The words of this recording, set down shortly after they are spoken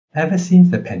Ever since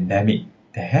the pandemic,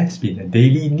 there has been a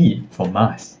daily need for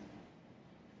masks.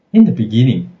 In the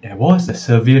beginning, there was a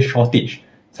severe shortage,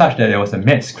 such that there was a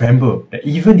mad scramble that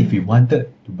even if we wanted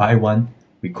to buy one,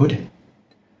 we couldn't.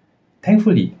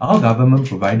 Thankfully, our government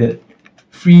provided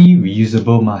free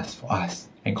reusable masks for us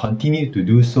and continued to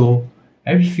do so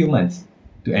every few months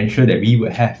to ensure that we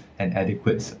would have an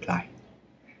adequate supply.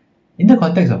 In the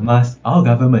context of masks, our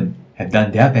government have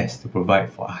done their best to provide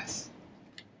for us.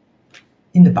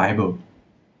 In the Bible,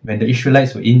 when the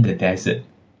Israelites were in the desert,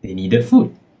 they needed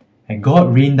food, and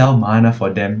God rained down manna for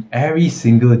them every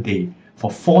single day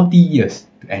for 40 years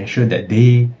to ensure that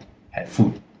they had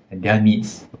food and their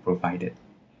needs were provided.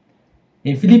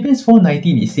 In Philippians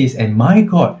 4:19 it says, "And my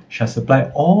God shall supply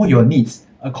all your needs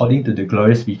according to the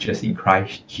glorious riches in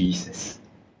Christ Jesus."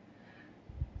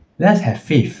 Let us have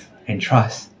faith and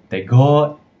trust that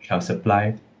God shall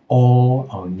supply all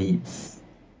our needs.